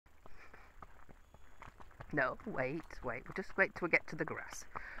No, wait. We'll just wait till we get to the grass.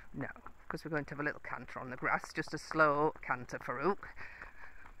 No, because we're going to have a little canter on the grass, just a slow canter, Farouk.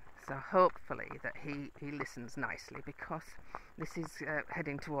 So hopefully that he listens nicely, because this is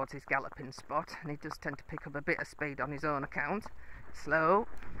heading towards his galloping spot, and he does tend to pick up a bit of speed on his own account. Slow.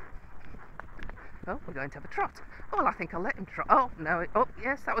 Oh, we're going to have a trot. Oh, well, I think I'll let him trot. Oh, no. Oh,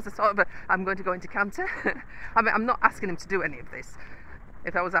 yes, that was a sort of I'm going to go into canter. I mean, I'm not asking him to do any of this.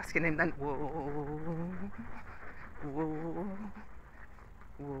 If I was asking him, then whoa, whoa,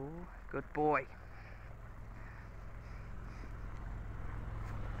 whoa. Good boy.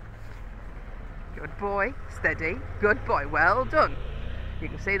 Good boy. Steady. Good boy. Well done. You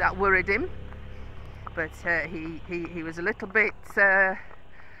can see that worried him, but he was a little bit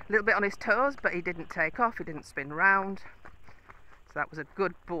on his toes, but he didn't take off. He didn't spin round. So that was a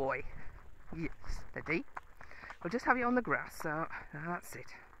good boy. Yes. Steady. We'll just have you on the grass. So that's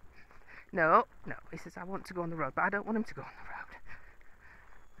it. No. He says I want to go on the road, but I don't want him to go on the road.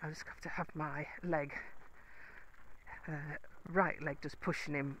 I just have to have my leg, right leg, just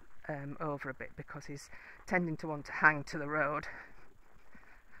pushing him over a bit, because he's tending to want to hang to the road.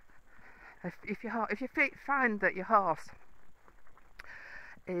 If you find that your horse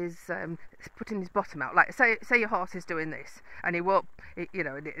is putting his bottom out, like say your horse is doing this, and he won't,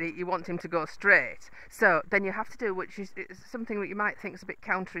 you want him to go straight, so then you have to do, which is something that you might think is a bit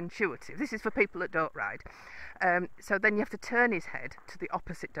counterintuitive. This is for people that don't ride. So then you have to turn his head to the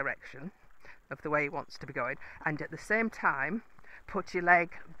opposite direction of the way he wants to be going, and at the same time put your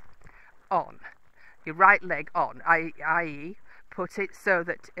leg on, your right leg on, i.e. put it so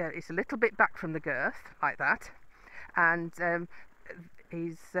that it's a little bit back from the girth, like that, and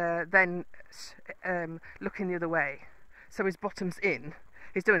he's then looking the other way, so his bottom's in.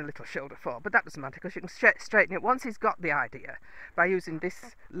 He's doing a little shoulder forward, but that doesn't matter, because you can straighten it once he's got the idea, by using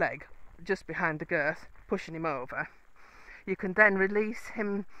this leg just behind the girth, pushing him over. You can then release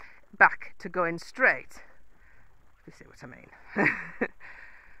him back to going straight, if you see what I mean.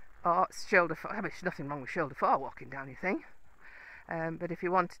 Or shoulder forward. I mean, there's nothing wrong with shoulder forward walking down, you think? But if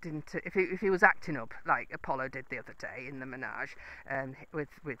you wanted him to, if he was acting up like Apollo did the other day in the menage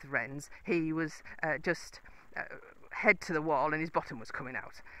with Wrens, he was just head to the wall and his bottom was coming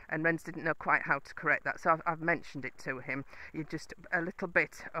out, and Wrens didn't know quite how to correct that, so I've mentioned it to him. You just a little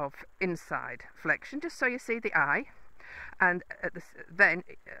bit of inside flexion, just so you see the eye, and at the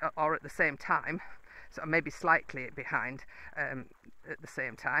same time, so maybe slightly behind at the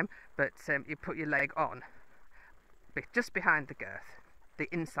same time, but you put your leg on just behind the girth, the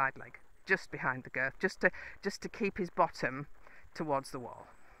inside leg, just behind the girth, just to keep his bottom towards the wall.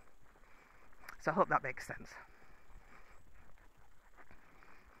 So I hope that makes sense.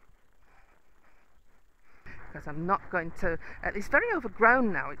 Because I'm not going to, it's very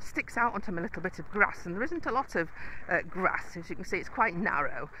overgrown now, it sticks out onto a little bit of grass, and there isn't a lot of grass, as you can see. It's quite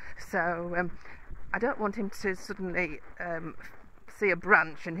narrow, so I don't want him to suddenly see a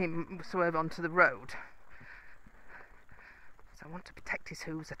branch and him swerve onto the road. So I want to protect his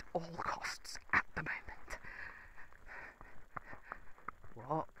hooves at all costs at the moment.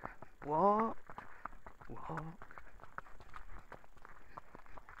 Walk, walk, walk.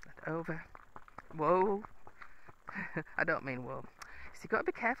 And over. Whoa. I don't mean whoa. So you've got to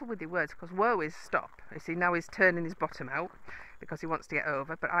be careful with your words, because whoa is stop. You see, now he's turning his bottom out because he wants to get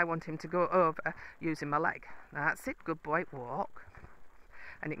over, but I want him to go over using my leg. That's it, good boy, walk.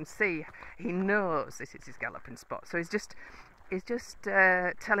 And you can see he knows this is his galloping spot, so he's just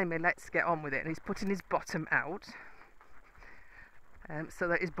telling me let's get on with it, and he's putting his bottom out so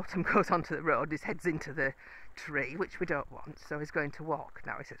that his bottom goes onto the road, his head's into the tree, which we don't want, so he's going to walk.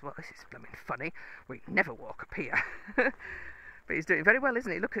 Now he says, well, this is blooming funny, we never walk up here. But he's doing very well,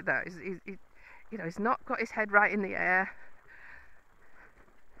 isn't he? Look at that. He's not got his head right in the air.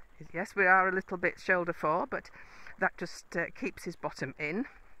 Yes, we are a little bit shoulder forward, but that just keeps his bottom in.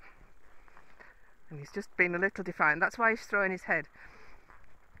 And he's just been a little defiant. That's why he's throwing his head,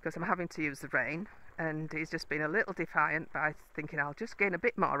 because I'm having to use the rein, and he's just been a little defiant by thinking I'll just gain a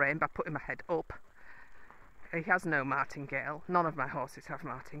bit more rein by putting my head up. He has no martingale. None of my horses have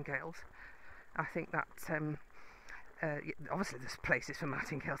martingales. I think that obviously there's places for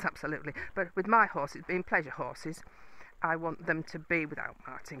martingales, absolutely, but with my horses being pleasure horses, I want them to be without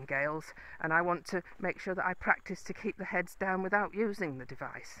martingales, and I want to make sure that I practice to keep the heads down without using the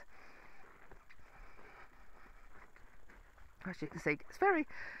device. As you can see, it's very,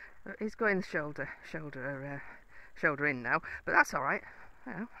 he's going shoulder in now, but that's all right.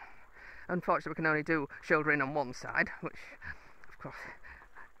 You know, unfortunately, we can only do shoulder in on one side, which, of course,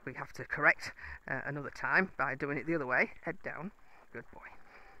 we have to correct another time by doing it the other way. Head down, good boy.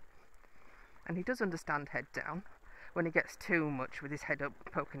 and he does understand head down. When he gets too much with his head up,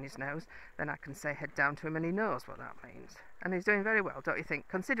 poking his nose, then I can say head down to him and he knows what that means. And he's doing very well, don't you think?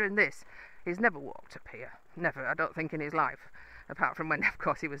 Considering this, he's never walked up here. Never, I don't think, in his life. Apart from when, of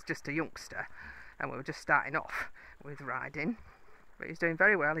course, he was just a youngster and we were just starting off with riding. But he's doing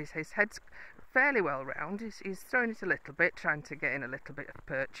very well. His head's fairly well round. He's throwing it a little bit, trying to get in a little bit of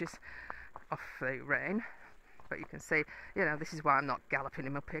purchase off the rein. But you can see, you know, this is why I'm not galloping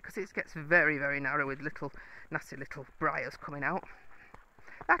him up here, because it gets very, very narrow with little, nasty little briars coming out.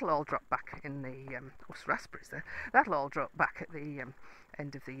 That'll all drop back in the, raspberries there, that'll all drop back at the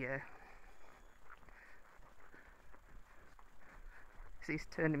end of the year. So he's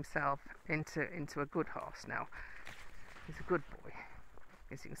turned himself into a good horse now. He's a good boy.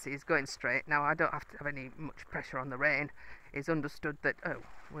 As you can see, he's going straight. Now I don't have to have any much pressure on the rein. He's understood that, oh,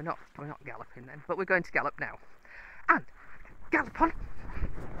 we're not galloping then, but we're going to gallop now. And gallop on.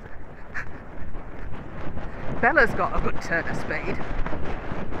 Bella's got a good turn of speed.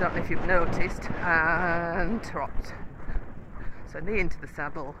 Don't know if you've noticed. And trot. So knee into the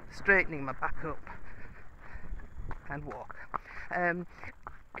saddle, straightening my back up, and walk.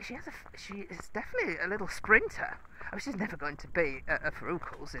 She is definitely a little sprinter. I mean, she's never going to be a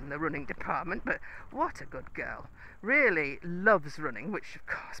Farouk's in the running department, but what a good girl. Really loves running, which of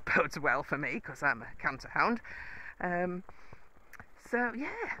course bodes well for me because I'm a canter hound. So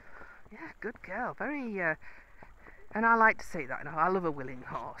yeah, good girl. Very, and I like to see that. You know, I love a willing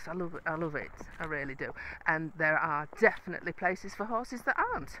horse. I love it. I really do. And there are definitely places for horses that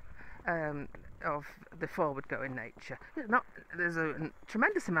aren't. Of the forward-going nature. There's a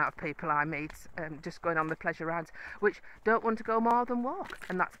tremendous amount of people I meet just going on the pleasure rides which don't want to go more than walk,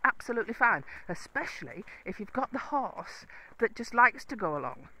 and that's absolutely fine, especially if you've got the horse that just likes to go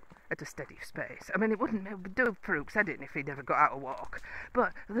along at a steady pace. I mean, it wouldn't do Farouk's head in if he never got out a walk,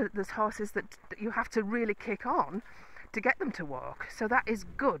 but there's horses that you have to really kick on to get them to walk, so that is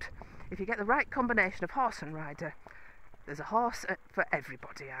good. If you get the right combination of horse and rider, there's a horse for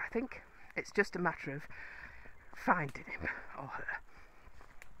everybody, I think. It's just a matter of finding him or her.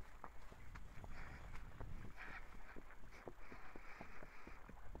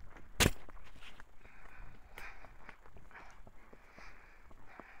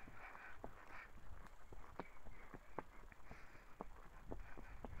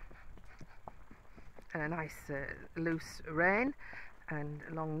 And a nice loose rein and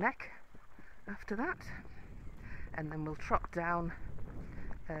a long neck after that. And then we'll trot down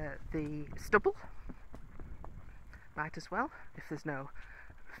the stubble, might as well, if there's no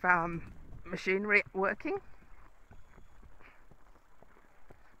farm machinery working.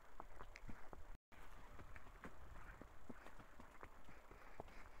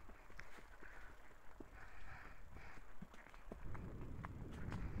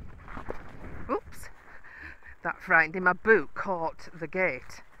 Oops, that frightened him. My boot caught the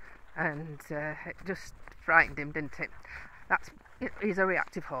gate and it just frightened him, didn't it? He's a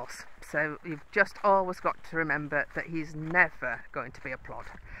reactive horse, so you've just always got to remember that he's never going to be a plod.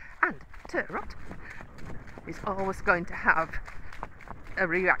 And Turrot is always going to have a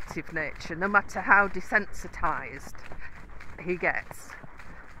reactive nature, no matter how desensitised he gets.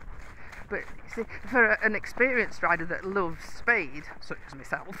 But you see, for an experienced rider that loves speed, such as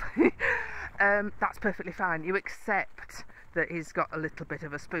myself, that's perfectly fine. You accept that he's got a little bit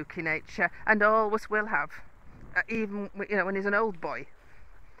of a spooky nature, and always will have. Even, you know, when he's an old boy.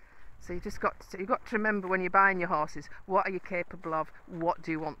 So you've got to remember when you're buying your horses, what are you capable of, what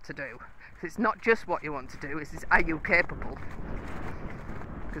do you want to do? So it's not just what you want to do, it's are you capable?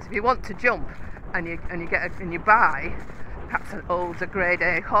 Because if you want to jump and you buy perhaps an older grade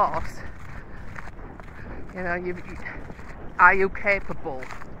A horse, you know, are you capable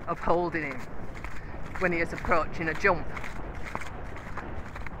of holding him when he is approaching a jump?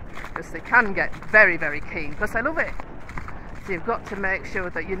 Because they can get very, very keen, because I love it. So you've got to make sure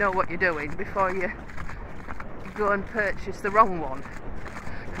that you know what you're doing before you go and purchase the wrong one.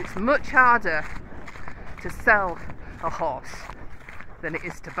 It's much harder to sell a horse than it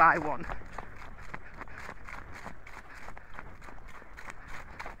is to buy one.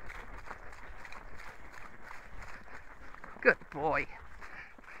 Good boy.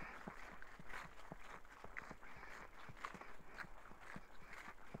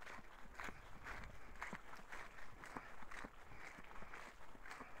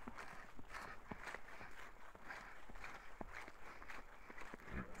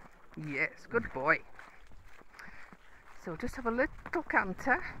 Yes, good boy. So just have a little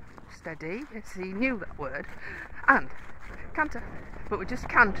canter, steady, yes, he knew that word, and canter, but we're just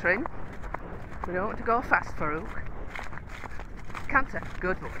cantering, we don't want to go fast, Farouk. Canter,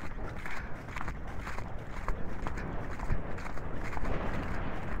 good boy.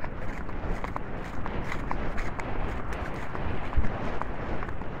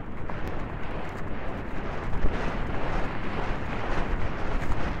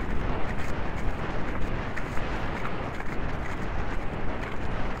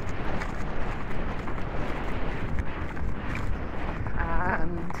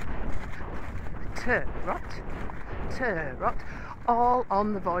 Turrot, all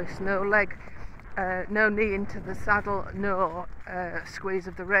on the voice, no leg, no knee into the saddle, no squeeze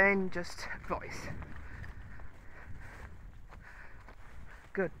of the rein, just voice.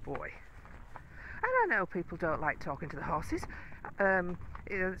 Good boy. And I know people don't like talking to the horses.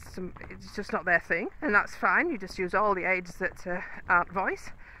 It's just not their thing, and that's fine. You just use all the aids that aren't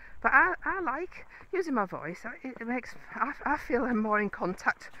voice. But I like using my voice. I feel I'm more in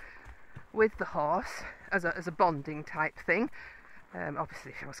contact with the horse as a bonding type thing.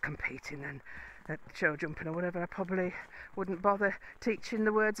 Obviously, if I was competing and at show jumping or whatever, I probably wouldn't bother teaching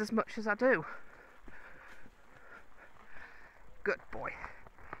the words as much as I do. Good boy.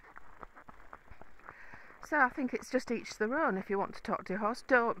 So I think it's just each their own. If you want to talk to your horse,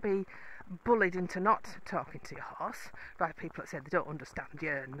 don't be bullied into not talking to your horse by people that say they don't understand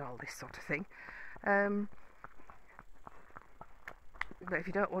you and all this sort of thing. But if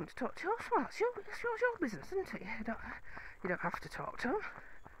you don't want to talk to your horse, well, it's your business, isn't it? You don't have to talk to them.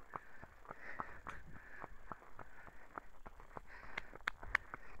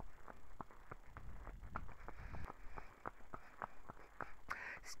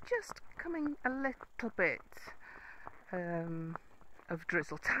 It's just coming a little bit of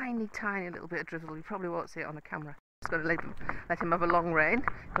drizzle, tiny little bit of drizzle. You probably won't see it on the camera. Just got to let him have a long rein,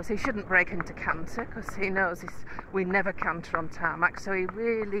 because he shouldn't break into canter, because he knows we never canter on tarmac, so he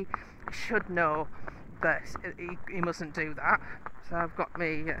really should know that he mustn't do that. So I've got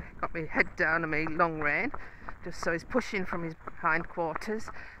me head down and my long rein, just so he's pushing from his hindquarters,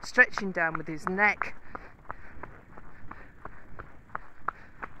 stretching down with his neck.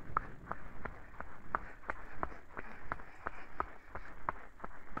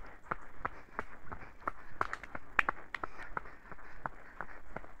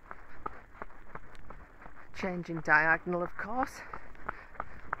 Changing diagonal, of course.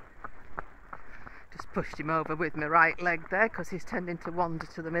 Just pushed him over with my right leg there, because he's tending to wander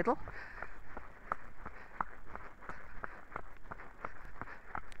to the middle.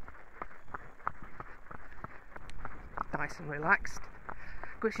 Nice and relaxed,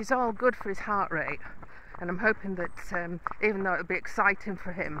 which is all good for his heart rate. And I'm hoping that even though it'll be exciting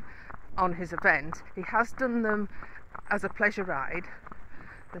for him on his event, he has done them as a pleasure ride,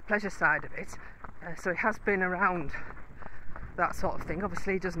 the pleasure side of it. So he has been around that sort of thing.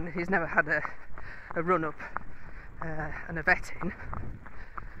 Obviously he's never had a run up and a vetting,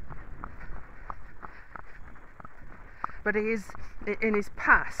 but he is, in his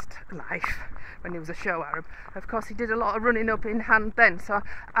past life when he was a show Arab, of course he did a lot of running up in hand then, so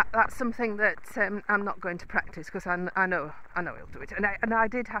that's something that I'm not going to practice, because I know he'll do it, and I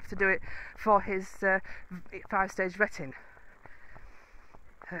did have to do it for his 5-stage vetting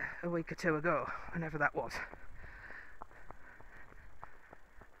a week or two ago, whenever that was.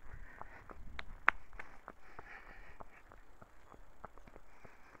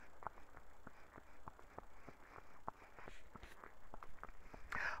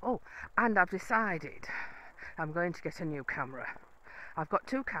 Oh, and I've decided I'm going to get a new camera. I've got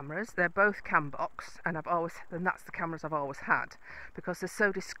 2 cameras, they're both Cambox, and that's the cameras I've always had, because they're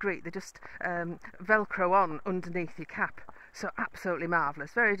so discreet. They just velcro on underneath your cap. So absolutely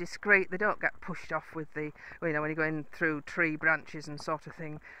marvellous, very discreet. They don't get pushed off with when you're going through tree branches and sort of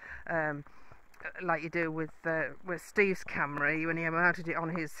thing, like you do with Steve's camera. When he mounted it on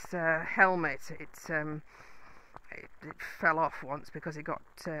his helmet, it fell off once because he got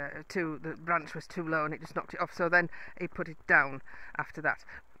the branch was too low and it just knocked it off. So then he put it down after that.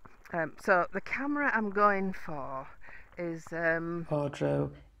 So the camera I'm going for is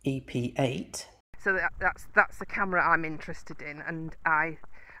Quadro EP8. So that's the camera I'm interested in, and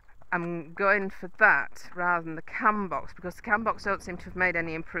I'm going for that rather than the Cambox, because the Cambox don't seem to have made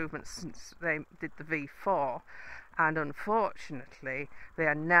any improvements since they did the V4, and unfortunately they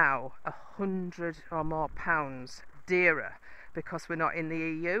are now £100 or more dearer, because we're not in the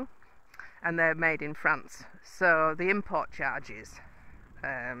EU and they're made in France. So the import charges,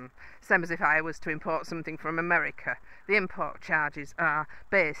 same as if I was to import something from America, the import charges are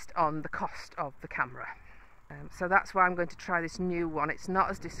based on the cost of the camera. So that's why I'm going to try this new one. It's not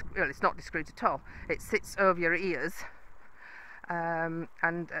as it's not discreet at all. It sits over your ears and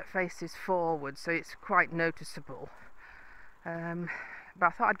faces forward, so it's quite noticeable. But I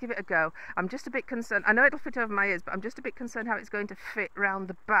thought I'd give it a go. I'm just a bit concerned. I know it'll fit over my ears, but I'm just a bit concerned how it's going to fit round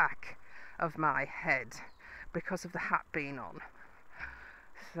the back of my head because of the hat being on.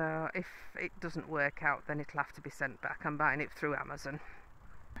 So if it doesn't work out, then it'll have to be sent back. I'm buying it through Amazon.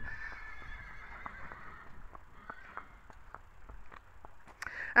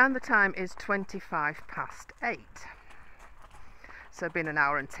 And the time is 8:25. So been an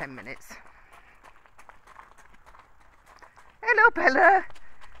hour and 10 minutes. Hello, Bella.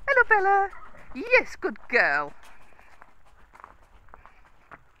 Hello, Bella. Yes, good girl.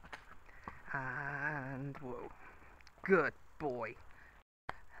 And whoa, good boy.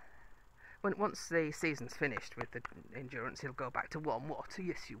 Once the season's finished with the endurance, he'll go back to warm water.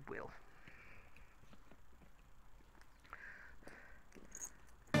 Yes, you will.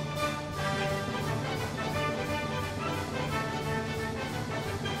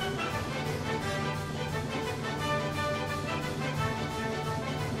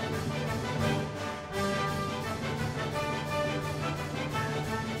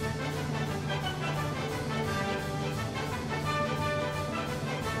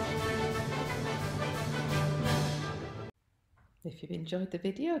 If you've enjoyed the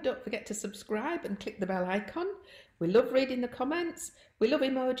video, don't forget to subscribe and click the bell icon. We love reading the comments, we love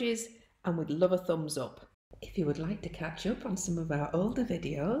emojis, and we'd love a thumbs up. If you would like to catch up on some of our older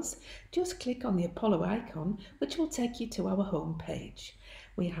videos, just click on the Apollo icon, which will take you to our home page.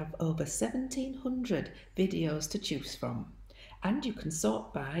 We have over 1,700 videos to choose from, and you can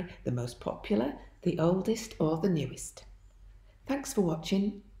sort by the most popular, the oldest, or the newest. Thanks for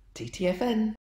watching TTFN.